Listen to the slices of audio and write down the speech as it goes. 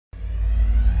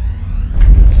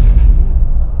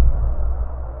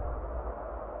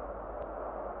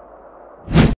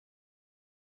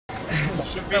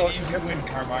Easy win,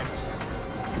 Carmine.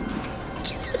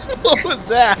 What was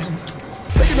that?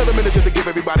 Take another minute just to give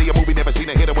everybody a movie never seen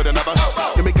a hitter with another.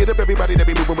 Let me get up everybody that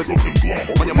be moving with on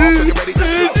your mark, so you ready?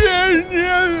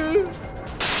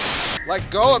 Let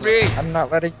go of me! I'm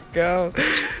not letting go.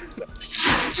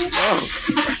 Oh.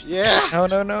 Yeah! No,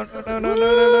 no, no, no, no, no, no,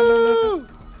 no, no, no.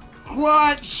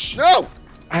 Clutch! No!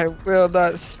 I will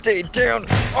not stay down.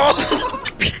 Oh!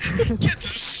 Get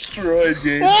destroyed,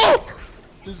 Gaige. Oh!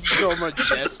 This is so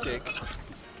majestic.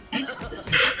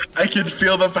 I can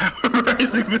feel the power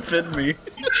rising within me.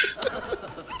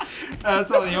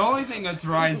 That's not the only thing that's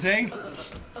rising.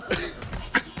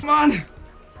 Come on!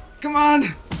 Come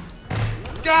on!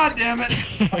 God damn it!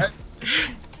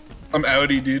 I'm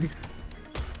outie, dude.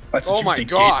 That's Oh my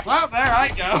gosh! Well, there I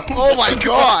go. Oh my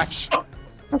gosh!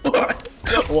 What?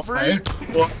 Why?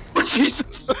 What?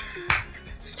 Jesus!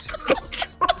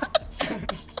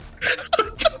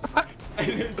 I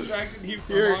distracted you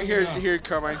for long enough. Here,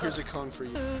 Carmine. Here's a cone for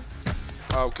you.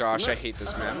 Oh gosh, I hate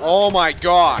this map. Oh my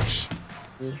gosh!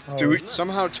 Dude,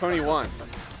 Somehow Tony won.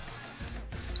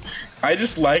 I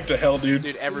just lag to hell, dude.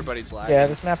 Dude, everybody's lagging. Yeah,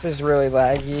 this map is really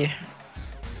laggy.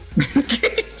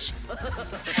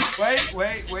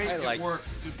 Wait, I it like-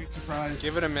 works. You'd be surprised.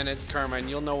 Give it a minute, Carmine.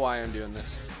 You'll know why I'm doing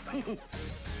this.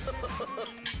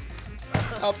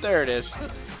 Oh, there it is.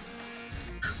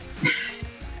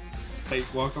 Hey,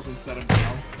 walk up and set him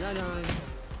down.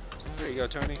 There you go,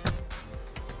 Tony.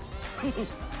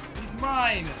 He's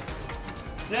mine!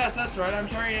 Yes, that's right. I'm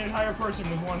carrying an entire person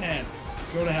with one hand.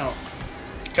 Go to hell.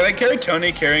 Can I carry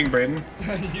Tony carrying Brayden?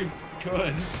 You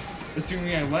could.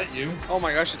 Assuming I let you. Oh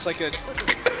my gosh, it's like a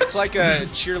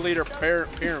cheerleader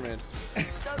pyramid.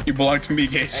 You belong to me,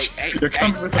 Gaige. Hey, You're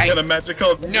coming with a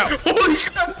magical. No. Holy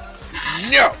crap!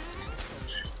 No.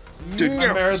 Dude,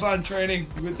 I'm marathon training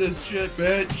with this shit,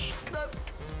 bitch.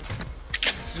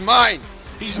 He's mine.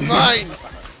 He's mine.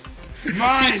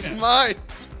 Mine! He's mine.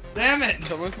 Damn it!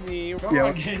 Come with me. Come Yeah.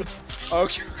 on, Gaige.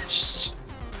 Okay.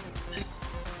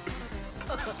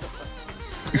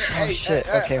 Oh shit,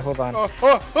 okay, hold on. Oh,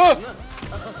 oh, oh.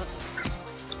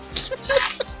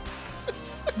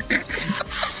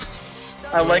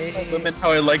 I like my women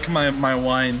how I like my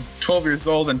wine. 12 years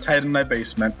old and tied in my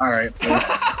basement. Alright. It's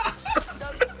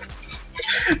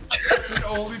an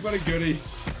oldie but a goodie.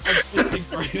 I'm fisting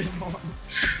Brayden once.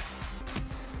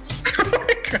 Oh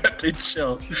my god, dude,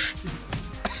 chill.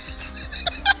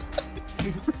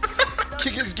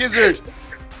 Kick his gizzard.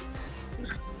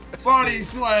 Body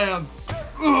slam!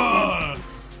 Ugh!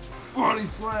 Body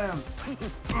slam!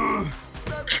 Ugh!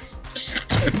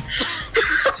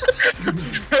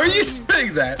 How are you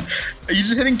doing that? Are you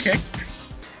just hitting kick?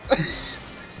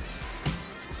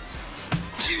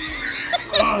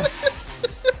 Ugh!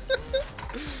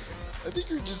 I think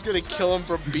you're just gonna kill him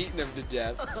for beating him to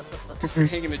death. You're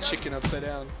hanging a chicken upside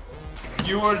down.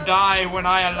 You will die when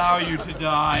I allow you to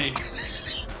die.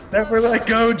 Never let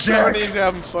go, Jack. Tony's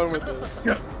having fun with this.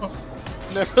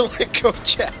 Never let go,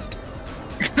 Jack.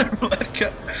 Never let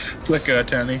go. Let go,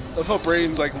 Tony. I love how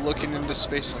Brayden's like looking into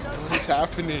space like, what is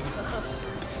happening?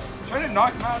 Try to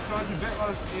knock him out so it's a bit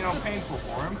less, you know, painful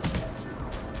for him.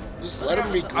 Just let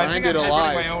him be I think grinded I'm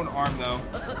alive. my own arm though.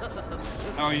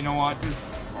 Oh, you know what? Just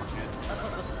fuck it.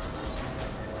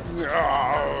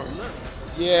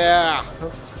 Yeah.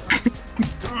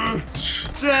 Ugh,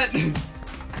 shit!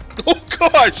 Oh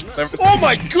gosh! Oh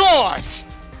my gosh!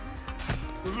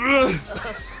 Ugh.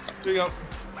 There you go.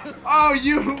 Oh,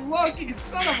 you lucky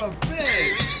son of a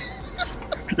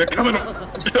bitch! You're coming.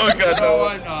 Oh god, No, no.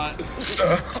 I'm not.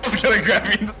 I was gonna grab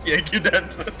you and just yank you down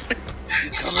to the thing.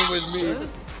 You're coming with me.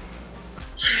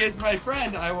 He is my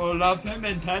friend. I will love him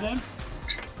and pet him.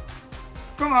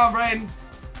 Come on, Brayden.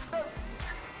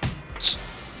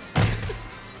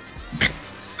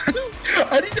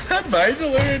 How do you have mine to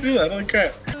learn how to do that? Holy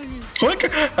crap. Look,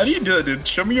 how do you do it, dude?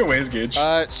 Show me your ways, Gaige.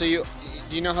 So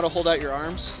do you know how to hold out your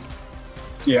arms?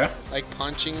 Yeah. Like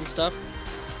punching and stuff?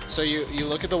 So you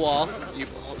look at the wall, you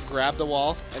grab the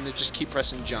wall, and then just keep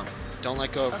pressing jump. Don't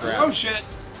let go of grab. Oh shit.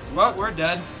 Well, we're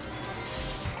dead.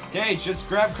 Gaige, just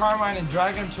grab Carmine and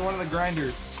drag him to one of the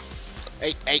grinders.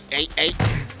 Hey.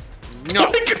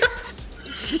 No!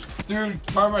 Dude,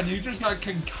 Carmine, you just got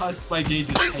concussed by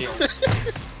Gaige's tail.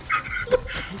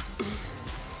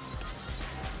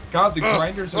 God, the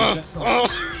grinders are gentle.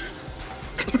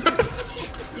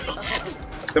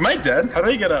 Am I dead? How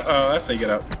do I get up? Oh, that's how you get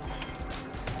up.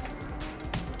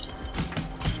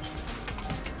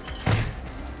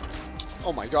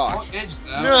 Oh my gosh. Don't edge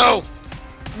that.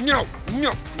 No!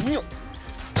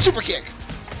 Super kick!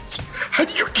 How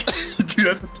do you get Dude,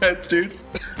 that's intense, dude.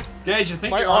 Gaige, I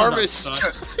think My your arm got is stuck.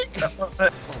 stuck. Oh,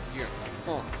 yeah.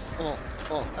 Oh.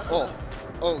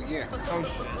 Oh yeah. Oh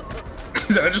shit.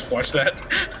 Did I just watch that?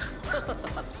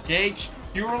 Gaige,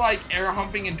 you were like air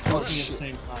humping and twerking at the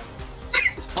same time.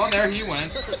 Oh, there he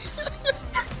went.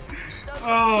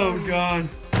 Oh god.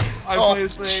 I play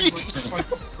this thing like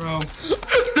bro.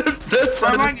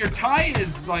 Carmine, your tie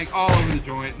is like all over the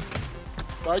joint.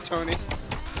 Bye, Tony.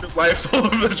 Your life's all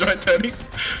over the joint, Tony.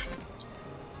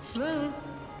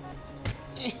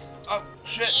 Oh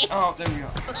shit. Oh, there we go.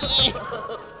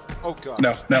 Oh god.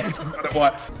 No.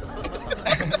 What?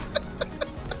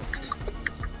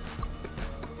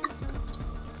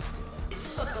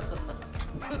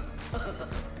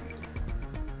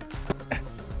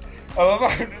 I love how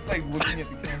I'm just like looking at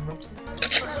the camera.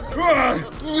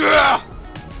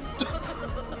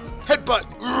 Headbutt.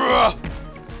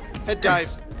 Head dive.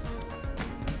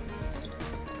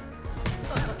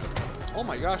 Oh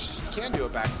my gosh, you can do a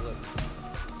backflip.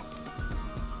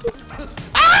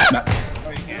 Not, Oh,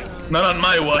 you can't. not on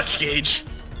my watch, Gaige.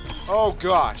 Oh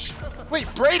gosh. Wait,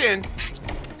 Brayden?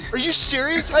 Are you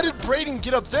serious? How did Brayden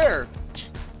get up there?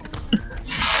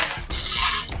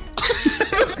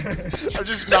 I'm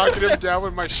just knocking him down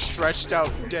with my stretched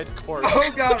out dead corpse.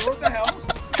 Oh god, what the hell?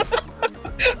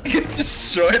 Get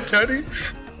destroyed, Tony.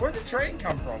 Where'd the train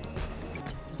come from?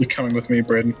 You're coming with me,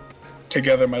 Brayden.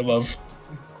 Together, my love.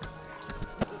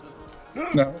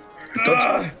 No.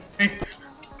 Don't take me.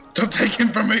 Don't take him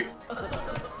from me.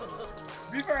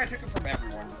 To be fair, I took it from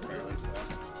everyone, clearly, so.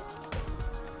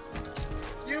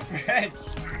 You bitch!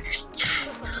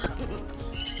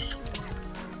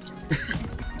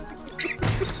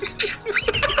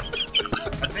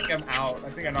 I think I'm out.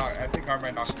 I think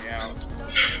Carmine knocked me out.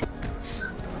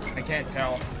 I can't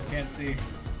tell. I can't see.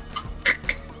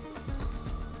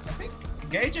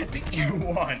 Gaige, I think you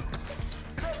won.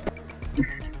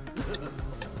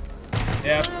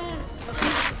 Yep.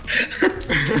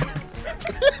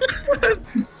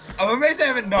 I'm amazed I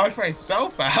haven't knocked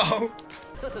myself out.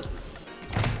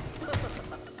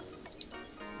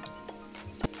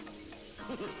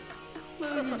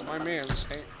 My man's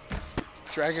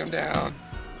drag him down.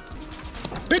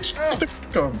 Bitch,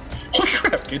 go. Holy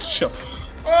crap, Gaige, chill.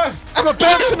 Oh, I'm a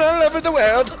bouncing all over the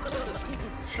world.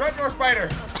 Shred door spider.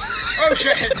 Oh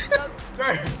shit.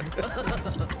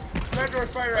 Shred door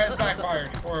spider has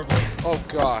backfired horribly. Oh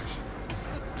gosh.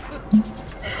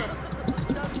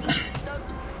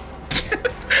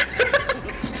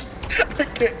 I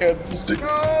can't handle this thing.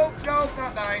 No,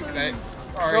 not dying today.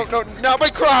 Sorry. No, not my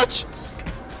crotch.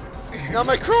 Not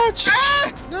my crotch.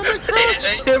 Ah! Not my crotch.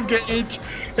 8 a.m. Gaige.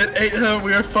 At 8 a.m.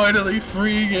 we are finally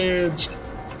free, Gaige.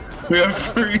 We are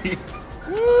free.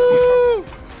 Woo!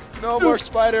 No more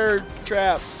spider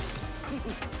traps.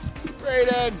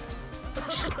 Brayden,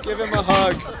 give him a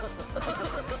hug.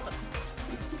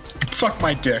 Suck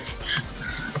my dick.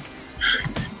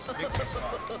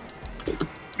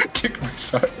 Dick my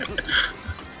sock.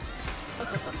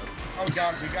 Oh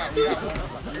god, we got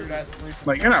one weird ass threesome.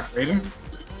 Like, you're not Brayden.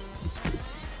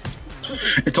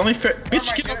 It's only fair. Bitch,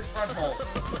 Carmine, get get up. his front hole.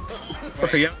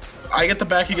 Okay, yeah. I get the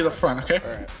back, you get the front, okay?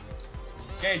 Alright.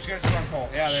 Gaige, get his front hole.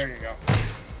 Yeah, there you go.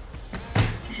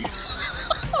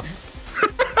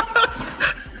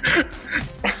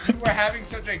 You were having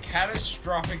such a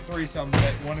catastrophic threesome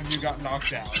that one of you got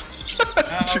knocked out.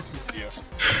 Now, two of you.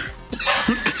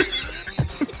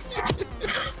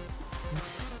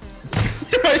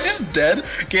 Am I just dead?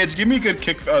 Gaige, give me a good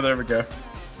kick. Oh, there we go.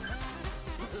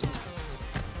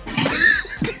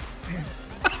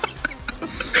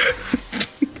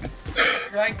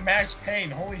 You're like Max Payne,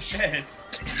 holy shit.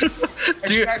 Actually,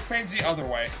 Dude. Max Payne's the other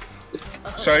way.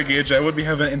 Sorry, Gaige, I would be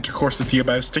having intercourse with you,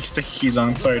 but I have sticky keys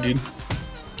on. Sorry, dude.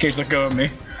 Gaige, let go of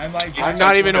me. I'm like, I'm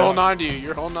not even holding on to you.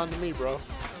 You're holding on to me, bro.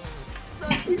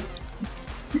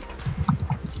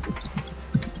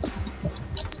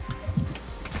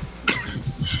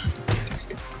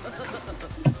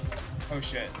 Oh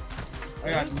shit.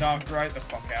 I got knocked right the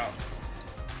fuck out.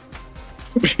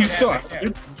 You still I have, can't.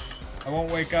 dude. I won't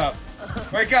wake up.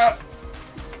 Wake up!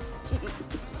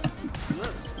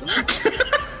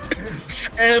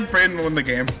 And Brayden won the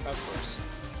game. Of course.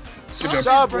 Good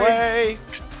job. Subway.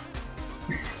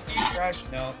 Eat trash?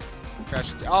 No.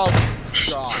 Crash. Oh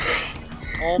gosh.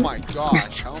 Oh my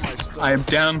gosh. How am I still? I am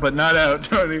down, but not out,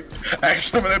 Tony.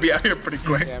 Actually, I'm gonna be out here pretty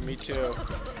quick. Yeah, me too.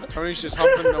 Tony's just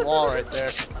humping the wall right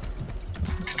there.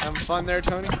 Having fun there,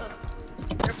 Tony?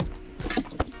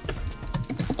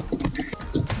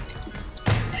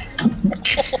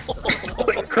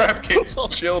 Holy crap, Gaige,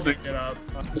 chill, dude. Get up.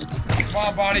 Come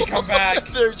on, body, come back.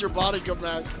 There's your body come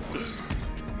back.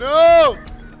 No!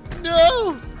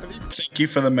 No! Thank you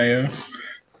for the mayo.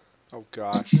 Oh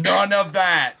gosh. None of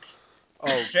that.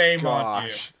 Oh Shame on gosh.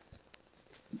 you.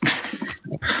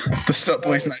 The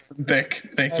subway's nice and thick.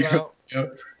 Thank I'm you. out.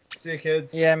 Yep. See you,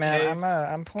 kids. Yeah, man, Behave.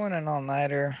 I'm pulling an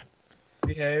all-nighter.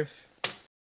 Behave.